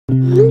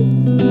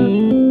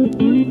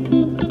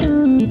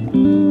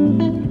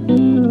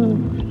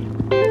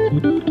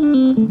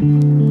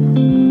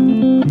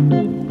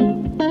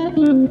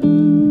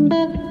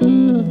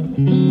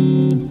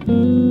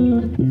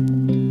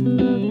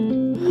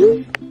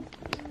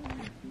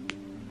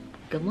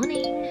Good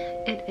morning.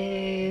 It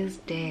is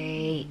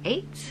day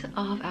 8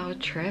 of our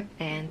trip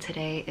and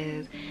today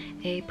is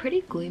a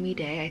pretty gloomy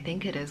day. I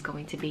think it is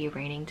going to be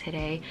raining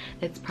today.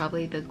 It's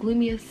probably the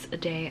gloomiest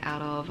day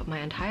out of my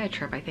entire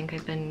trip. I think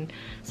I've been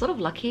sort of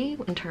lucky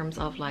in terms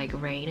of like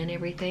rain and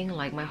everything.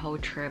 Like my whole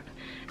trip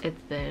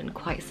it's been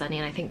quite sunny,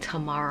 and I think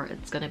tomorrow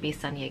it's gonna be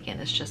sunny again.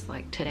 It's just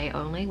like today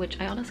only,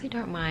 which I honestly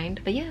don't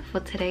mind. But yeah,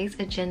 for today's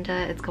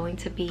agenda it's going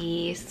to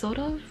be sort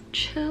of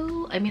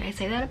chill. I mean, I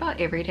say that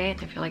about every day and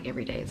I feel like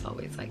every day is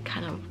always like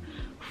kind of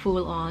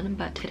full on,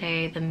 but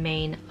today the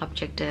main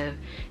objective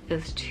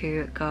is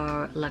to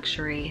go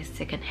luxury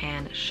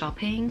secondhand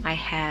shopping. I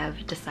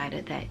have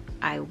decided that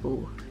I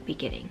will be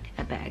getting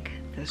a bag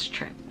this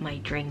trip, my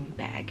dream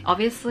bag.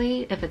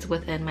 Obviously if it's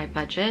within my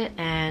budget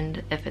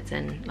and if it's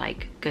in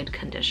like good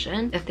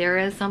condition. If there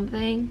is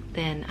something,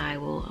 then I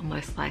will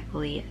most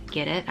likely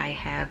get it. I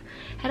have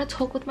had a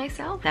talk with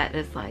myself. That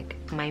is like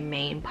my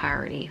main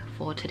priority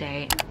for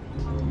today.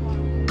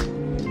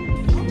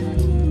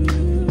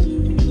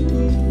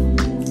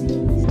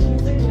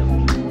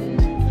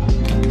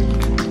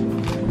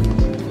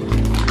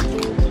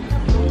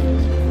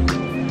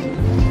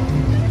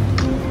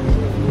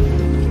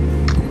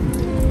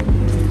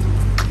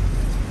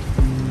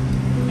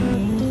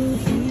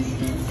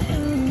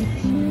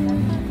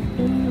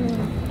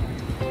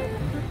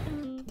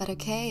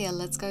 Okay,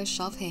 let's go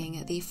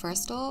shopping. The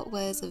first store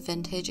was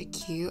Vintage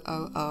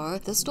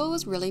QOO. This store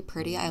was really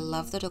pretty. I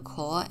love the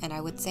decor and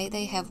I would say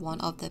they have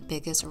one of the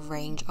biggest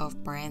range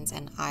of brands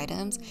and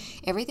items.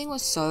 Everything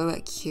was so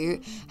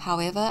cute.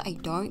 However, I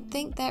don't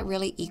think that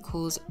really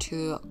equals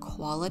to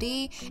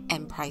quality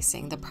and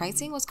pricing. The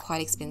pricing was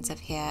quite expensive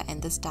here,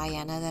 and this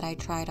Diana that I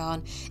tried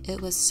on,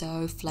 it was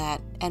so flat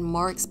and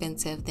more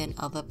expensive than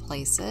other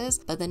places.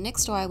 But the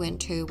next store I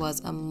went to was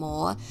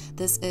Amore.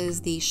 This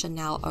is the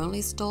Chanel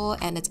only store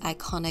and it's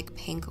iconic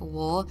pink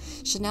wall.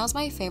 Chanel's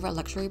my favorite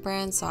luxury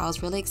brand, so I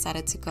was really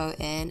excited to go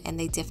in, and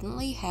they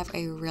definitely have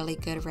a really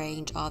good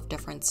range of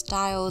different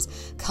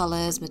styles,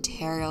 colors,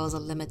 materials, a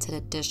limited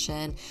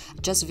edition,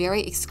 just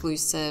very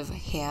exclusive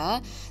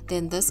here.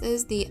 Then this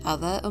is the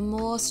other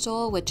Amore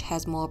store, which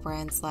has more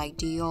brands like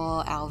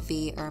Dior,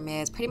 LV,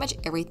 Hermes, pretty much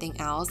everything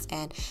else,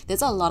 and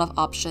there's a lot of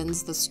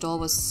options. The store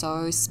was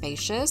so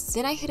spacious.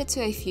 Then I headed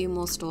to a few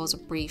more stores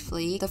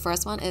briefly. The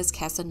first one is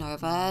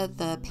Casanova,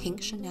 the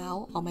pink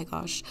Chanel. Oh my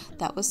gosh,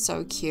 that was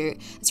so cute.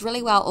 It's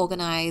really well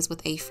organized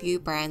with a few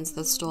brands.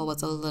 The store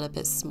was a little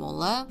bit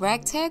smaller.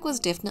 Ragtag was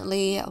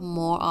definitely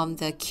more on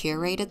the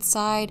curated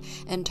side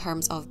in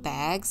terms of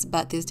bags,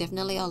 but there's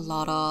definitely a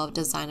lot of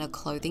designer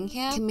clothing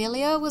here.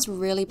 Camellia was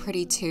really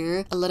pretty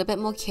too, a little bit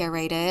more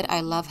curated.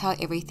 I love how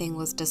everything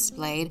was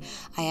displayed.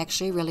 I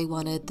actually really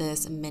wanted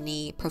this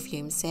mini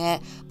perfume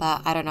set,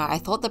 but I don't know, I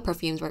thought the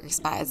perfumes were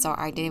expired, so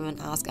I didn't even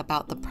ask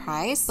about the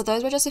price. But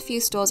those were just a few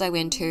stores I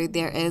went to.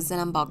 There is an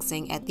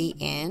unboxing at the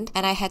end,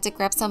 and I had to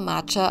grab some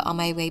matcha on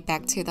my way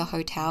back to the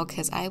hotel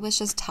because I was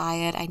just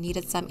tired. I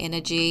needed some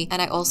energy,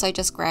 and I also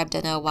just grabbed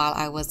dinner while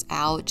I was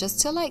out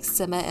just to like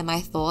simmer in my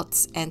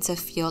thoughts and to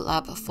fuel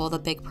up for the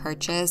big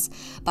purchase.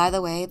 By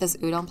the way, this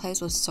udon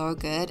place was so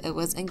good. It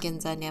was in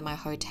Ginza near my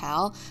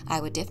hotel.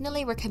 I would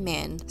definitely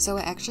recommend. So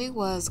it actually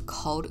was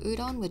cold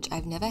udon, which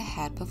I've never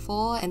had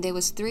before, and there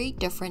was 3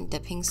 different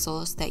dipping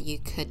sauce that you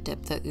could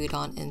dip the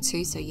udon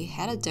into, so you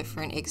had a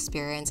different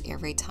experience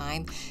every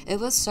time. It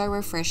was so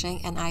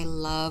refreshing, and I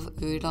love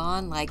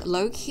udon, like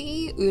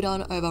low-key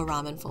udon over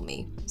ramen for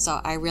me.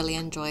 So I really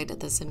enjoyed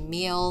this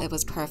meal. It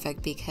was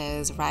perfect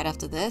because right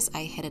after this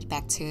I headed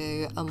back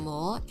to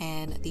Amore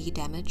and the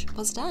damage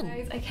was done.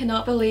 Guys, I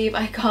cannot believe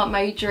I got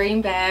my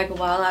dream bag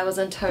while I was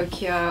in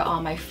Tokyo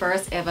on my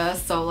first ever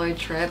solo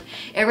trip.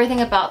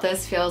 Everything about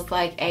this feels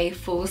like a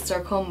full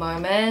circle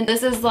moment.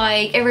 This is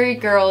like every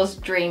girl's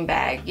dream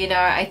bag, you know.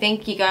 I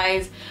think you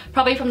guys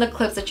probably from the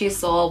clips that you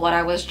saw what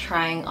I was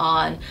trying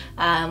on,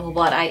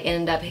 what I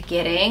ended up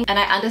getting, and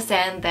I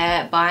understand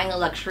that buying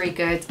luxury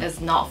goods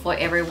is not for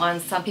everyone.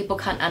 Some people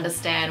can't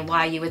understand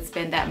why you would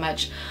spend that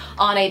much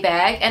on a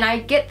bag, and I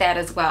get that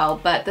as well,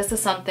 but this is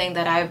something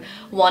that I've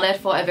wanted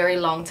for a very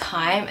long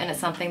time, and it's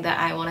something that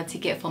I wanted to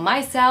get for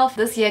myself.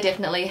 This year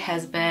definitely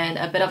has been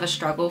a bit of a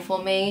struggle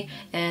for me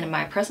in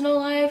my personal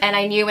life, and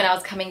I knew when I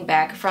was coming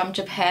back from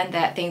Japan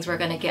that things were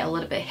going to get a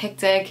little bit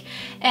hectic,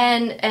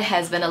 and it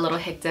has been a little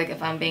hectic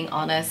if I'm being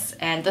honest,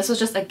 and this was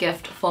just a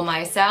gift for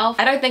myself.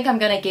 I don't think I'm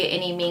gonna get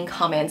any mean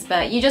comments,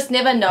 but you just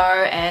never know,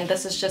 and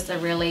this is just a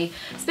really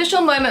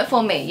special moment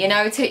for me, you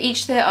know, to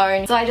each their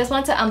own. So I just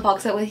wanted to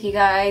unbox it with you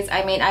guys.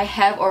 I mean, I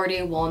have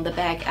already worn the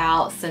bag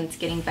out since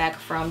getting back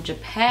from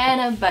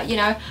Japan, but you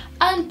know,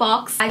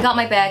 unbox. I got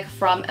my bag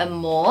from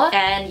Amore,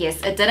 and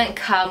yes, it didn't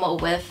come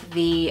with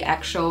the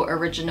actual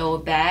original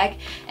bag,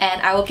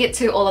 and I will get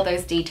to all of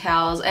those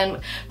details, and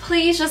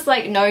please just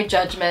like no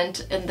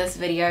judgment in this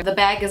video. The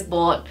bag is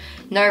bought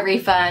no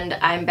refund.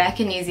 I'm back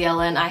in New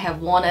Zealand. I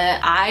have worn it.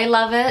 I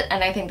love it,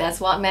 and I think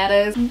that's what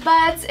matters.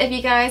 But if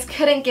you guys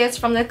couldn't guess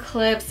from the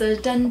clips,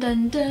 dun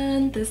dun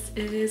dun, this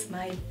is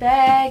my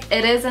bag.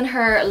 It is in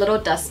her little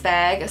dust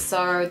bag,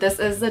 so this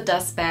is the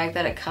dust bag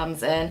that it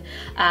comes in.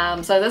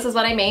 So this is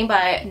what I mean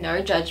by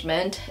no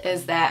judgment,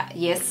 is that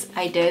yes,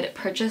 I did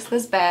purchase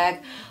this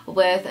bag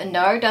with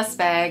no dust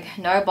bag,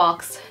 no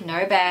box,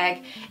 no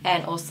bag,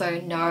 and also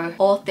no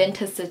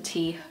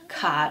authenticity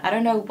card. I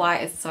don't know why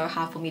it's so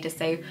hard for me to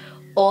say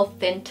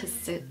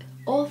authenticity.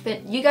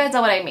 You guys know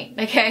what I mean,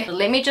 okay?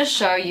 Let me just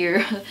show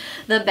you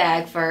the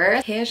bag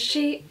first. Here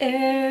she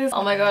is.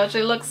 Oh my gosh,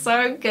 she looks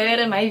so good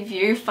in my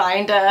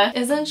viewfinder.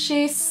 Isn't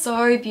she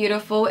so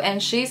beautiful?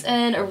 And she's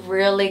in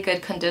really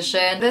good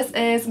condition. This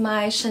is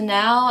my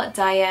Chanel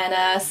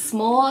Diana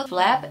small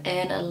flap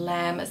in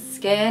lamb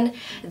skin.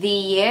 The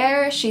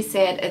year, she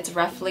said it's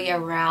roughly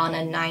around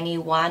a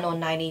 91 or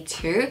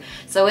 92.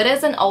 So it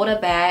is an older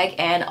bag,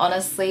 and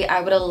honestly,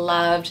 I would have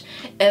loved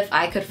if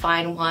I could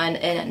find one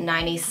in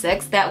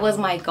 96. That was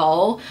my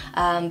goal,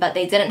 but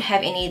they didn't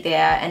have any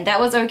there, and that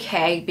was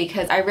okay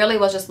because I really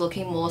was just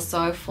looking more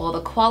so for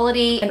the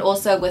quality and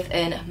also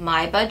within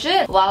my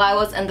budget. While I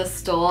was in the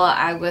store,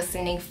 I was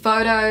sending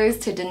photos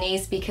to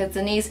Denise because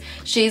Denise,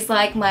 she's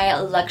like my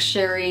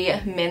luxury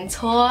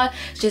mentor.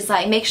 She's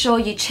like, make sure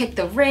you check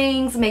the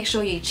rings, make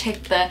sure you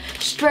check the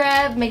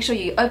strap, make sure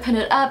you open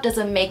it up,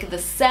 doesn't make the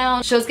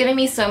sound. She was giving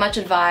me so much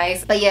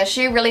advice, but yeah,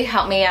 she really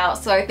helped me out.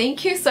 So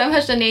thank you so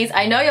much, Denise.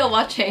 I know you're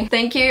watching.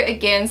 Thank you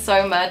again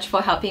so much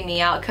for helping me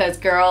out, because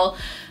girl,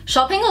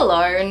 shopping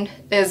alone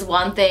is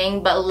one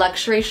thing, but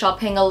luxury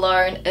shopping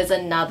alone is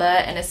another,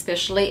 and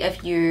especially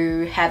if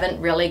you haven't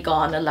really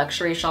gone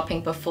luxury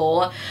shopping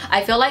before,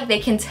 I feel like they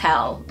can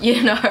tell,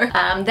 you know.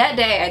 That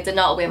day I did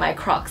not wear my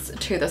Crocs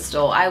to the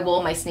store. I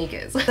wore my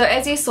sneakers. So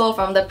as you saw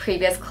from the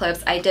previous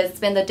clips, I did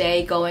spend the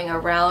day going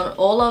around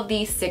all of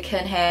these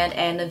secondhand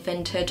and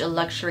vintage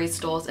luxury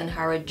stores in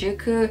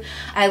Harajuku.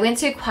 I went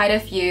to quite a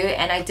few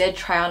and I did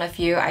try on a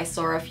few, I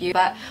saw a few,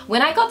 but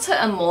when I got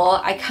to Amore,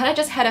 I kind of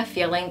just had a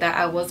feeling that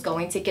I was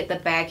going to get the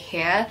bag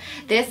here.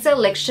 Their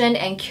selection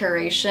and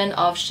curation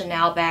of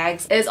Chanel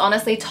bags is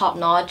honestly top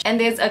notch, and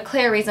there's a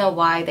clear reason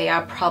why they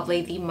are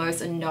probably the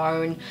most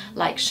known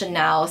like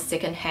Chanel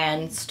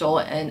secondhand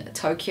store in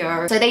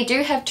Tokyo. So they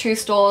do have two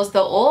stores.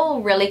 They're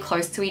all really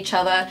close to each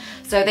other.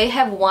 So they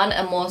have one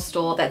Amore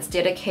store that's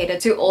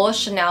dedicated to all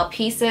Chanel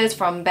pieces,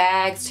 from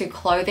bags to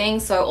clothing.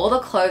 So all the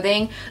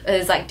clothing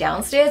is like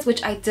downstairs,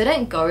 which I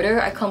didn't go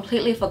to. I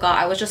completely forgot.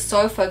 I was just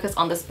so focused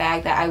on this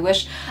bag that I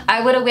wish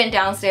I would have went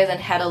downstairs and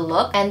had a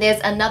look. And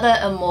there's another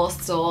Amore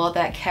store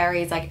that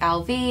carries like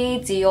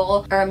LV,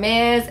 Dior,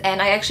 Hermes,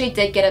 and I actually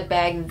did get a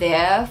bag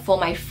there for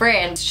my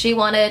friend. She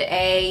wanted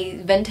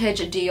a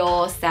vintage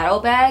Dior saddle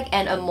bag,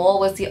 and Amore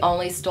was the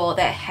only store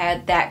that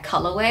had that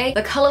colorway.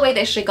 The colorway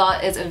that she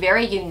got is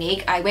very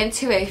unique. I went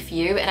to a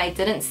few and I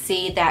didn't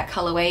see that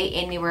colorway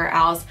anywhere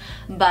else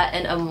but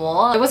in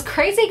Amore. It was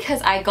crazy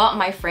because I got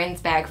my friend's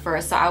bag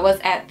first, so I was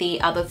at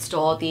the other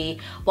store, the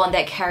one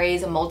that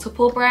carries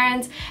multiple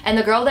brands, and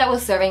the girl that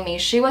was serving me,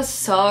 she was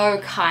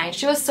so kind,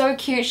 she was so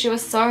cute, she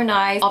was so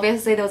nice.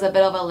 Obviously there was a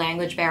bit of a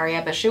language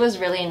barrier, but she was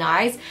really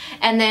nice.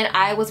 And then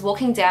I was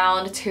walking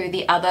down to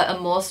the other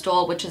Amore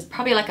store, which is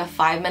probably like a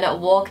 5-minute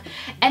walk,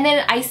 and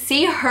then I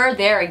see her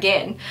there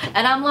again,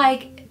 and I'm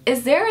like,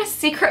 is there a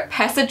secret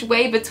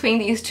passageway between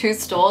these two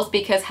stores?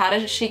 Because how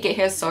did she get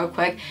here so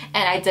quick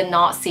and I did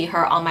not see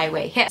her on my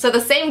way here? So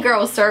the same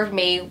girl served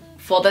me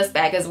for this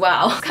bag as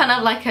well. Kind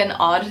of like an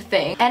odd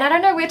thing. And I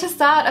don't know where to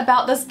start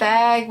about this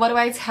bag. What do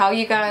I tell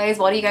you guys?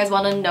 What do you guys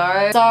want to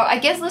know? So I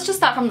guess let's just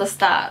start from the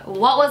start.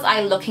 What was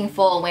I looking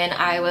for when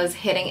I was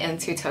heading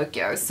into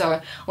Tokyo?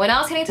 So when I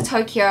was heading to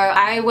Tokyo,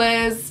 I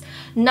was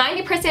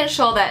 90%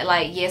 sure that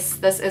like, yes,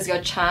 this is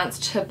your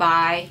chance to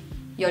buy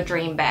your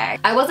dream bag.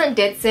 I wasn't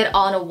dead set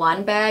on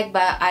one bag,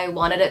 but I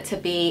wanted it to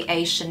be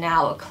a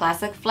Chanel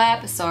classic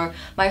flap. So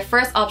my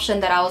first option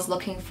that I was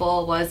looking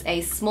for was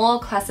a small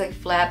classic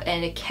flap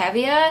in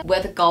caviar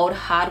with gold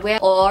hardware,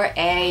 or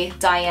a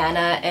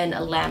Diana in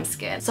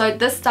lambskin. So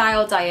this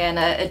style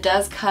Diana, it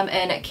does come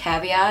in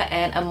caviar,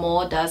 and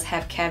Amore does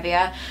have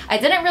caviar. I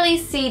didn't really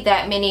see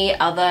that many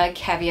other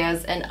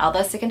caviars in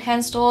other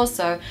secondhand stores,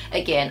 so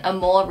again,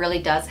 Amore really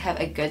does have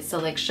a good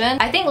selection.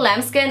 I think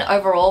lambskin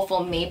overall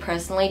for me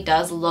personally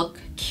does look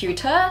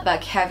cuter,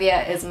 but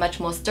caviar is much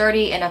more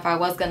sturdy, and if I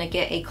was gonna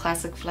get a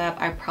classic flap,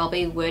 I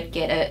probably would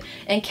get it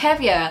in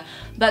caviar.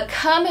 But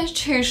come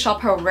to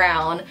shop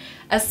around,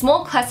 a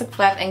small classic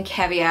flap in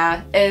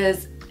caviar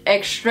is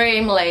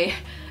extremely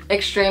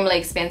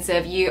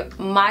expensive. You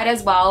might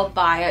as well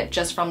buy it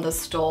just from the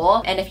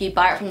store, and if you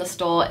buy it from the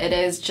store, it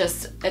is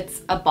just,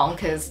 it's a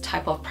bonkers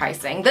type of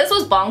pricing. This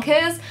was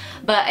bonkers,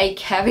 but a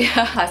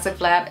caviar classic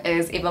flap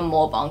is even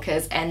more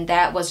bonkers, and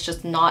that was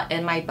just not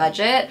in my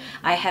budget.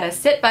 I had a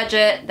set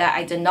budget that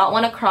I did not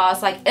want to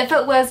cross. Like if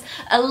it was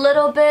a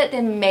little bit,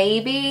 then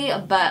maybe,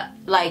 but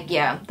like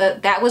yeah,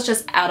 that was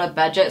just out of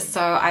budget.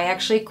 So I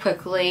actually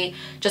quickly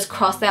just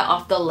crossed that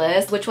off the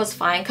list, which was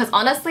fine, because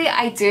honestly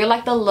I do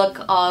like the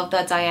look of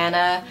the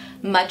Diana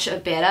much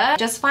better. I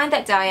just find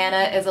that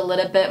Diana is a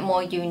little bit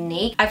more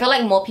unique. I feel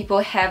like more people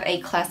have a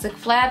classic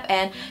flap,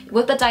 and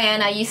with the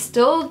Diana you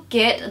still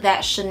get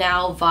that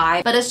Chanel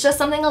vibe, but it's just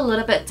something a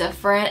little bit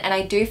different, and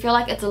I do feel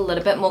like it's a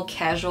little bit more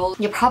casual.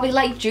 You're probably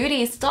like,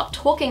 Judy, stop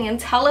talking and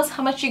tell us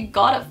how much you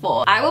got it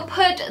for. I will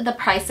put the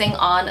pricing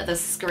on the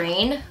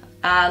screen.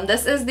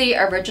 This is the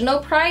original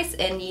price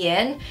in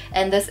yen,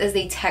 and this is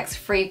the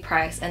tax-free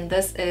price, and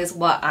this is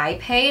what I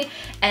paid,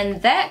 and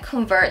that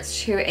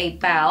converts to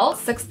about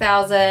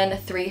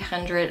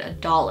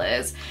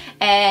 $6,300.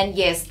 And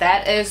yes,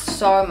 that is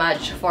so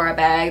much for a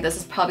bag. This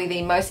is probably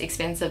the most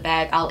expensive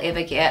bag I'll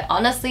ever get.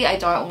 Honestly, I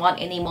don't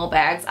want any more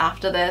bags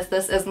after this.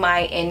 This is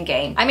my end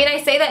game. I mean,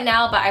 I say that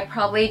now, but I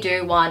probably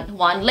do want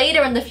one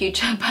later in the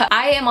future, but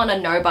I am on a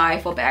no-buy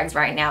for bags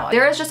right now.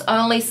 There is just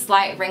only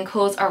slight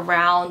wrinkles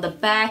around the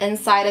back.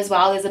 Inside as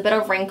well, there's a bit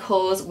of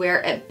wrinkles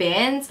where it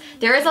bends.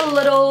 There is a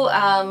little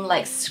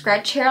like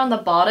scratch here on the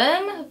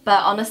bottom,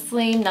 but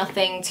honestly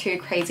nothing too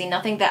crazy,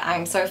 nothing that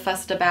I'm so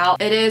fussed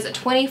about. It is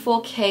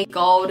 24K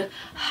gold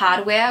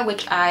hardware,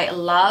 which I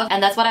love,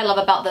 and that's what I love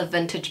about the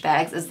vintage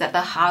bags, is that the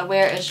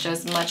hardware is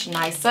just much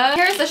nicer.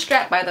 Here's the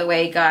strap, by the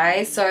way,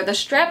 guys. So the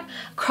strap,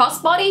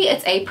 crossbody,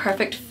 it's a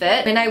perfect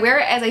fit. When I wear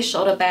it as a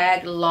shoulder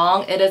bag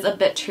long, it is a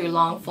bit too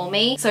long for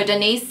me. So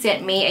Denise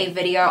sent me a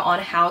video on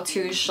how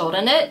to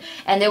shorten it,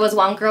 and there was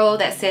one girl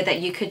that said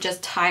that you could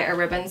just tie a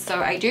ribbon.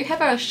 So I do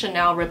have a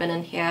Chanel ribbon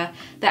in here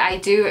that I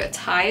do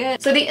tie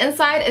it. So the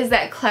inside is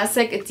that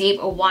classic deep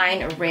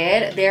wine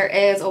red. There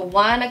is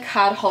one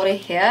card holder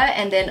here,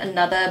 and then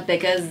another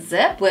bigger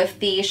zip with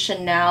the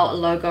Chanel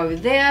logo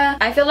there.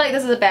 I feel like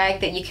this is a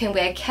bag that you can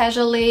wear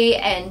casually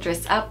and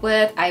dress up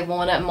with. I've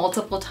worn it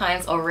multiple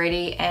times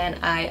already and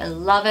I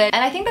love it.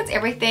 And I think that's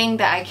everything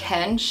that I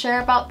can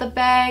share about the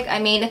bag. I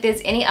mean, if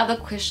there's any other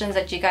questions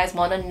that you guys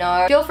want to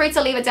know, feel free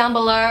to leave it down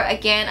below.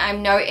 Again,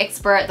 I'm no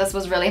expert. This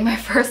was really my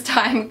first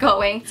time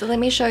going. So let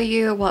me show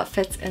you what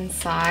fits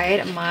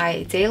inside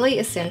my daily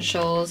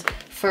essentials.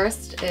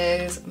 First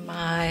is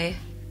my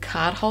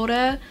card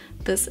holder.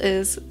 This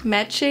is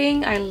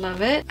matching. I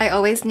love it. I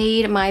always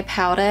need my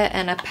powder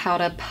and a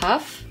powder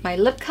puff, my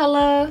lip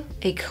color,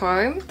 a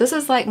comb. This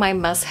is like my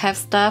must-have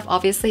stuff.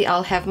 Obviously,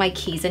 I'll have my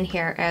keys in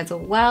here as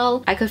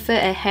well. I could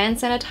fit a hand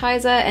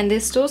sanitizer, and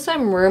there's still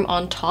some room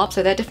on top,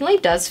 so that definitely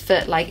does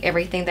fit like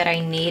everything that I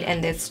need,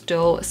 and there's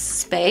still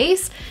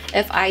space.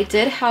 If I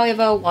did,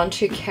 however, want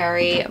to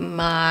carry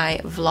my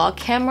vlog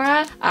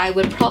camera, I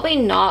would probably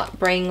not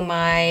bring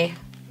my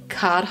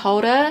card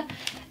holder,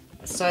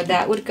 so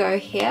that would go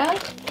here.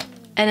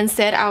 And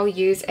instead I'll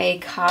use a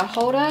card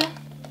holder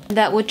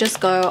that would just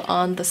go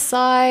on the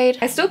side.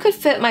 I still could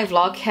fit my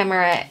vlog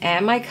camera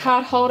and my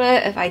card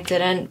holder if I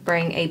didn't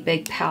bring a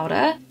big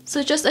powder.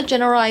 So just a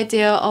general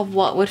idea of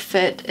what would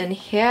fit in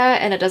here,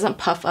 and it doesn't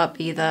puff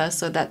up either,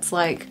 so that's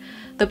like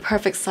the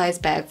perfect size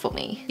bag for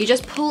me. You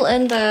just pull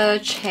in the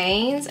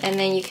chains, and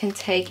then you can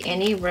take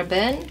any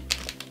ribbon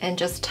and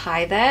just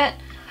tie that.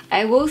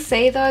 I will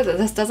say though that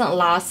this doesn't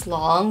last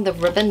long. The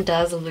ribbon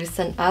does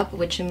loosen up,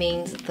 which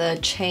means the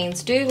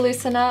chains do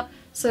loosen up.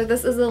 So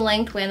this is the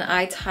length when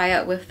I tie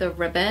it with the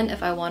ribbon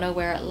if I want to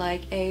wear it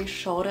like a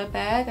shoulder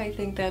bag. I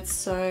think that's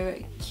so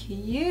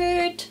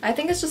cute. I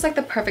think it's just like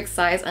the perfect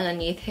size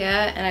underneath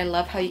here, and I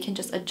love how you can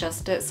just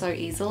adjust it so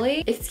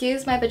easily.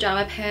 Excuse my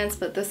pajama pants,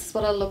 but this is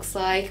what it looks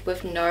like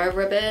with no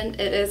ribbon.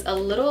 It is a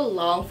little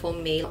long for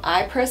me.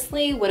 I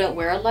personally wouldn't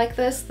wear it like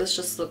this. This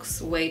just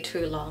looks way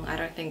too long. I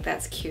don't think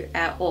that's cute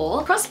at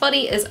all.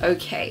 Crossbody is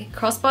okay.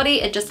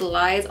 Crossbody, it just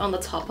lies on the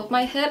top of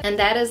my hip, and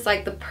that is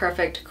like the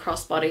perfect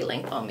crossbody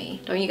length on me.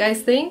 Don't you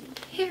guys think?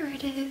 Here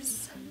it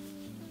is.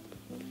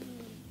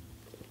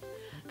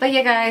 But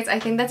yeah guys, I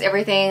think that's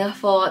everything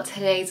for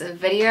today's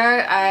video.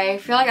 I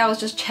feel like I was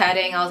just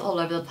chatting, I was all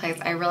over the place.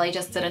 I really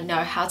just didn't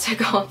know how to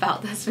go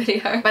about this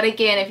video. But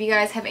again, if you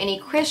guys have any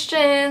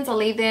questions, I'll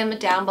leave them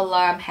down below.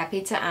 I'm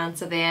happy to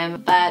answer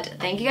them. But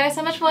thank you guys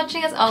so much for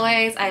watching as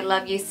always. I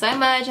love you so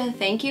much, and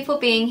thank you for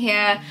being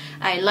here.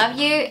 I love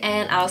you,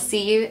 and I'll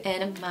see you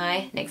in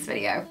my next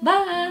video.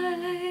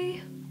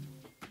 Bye!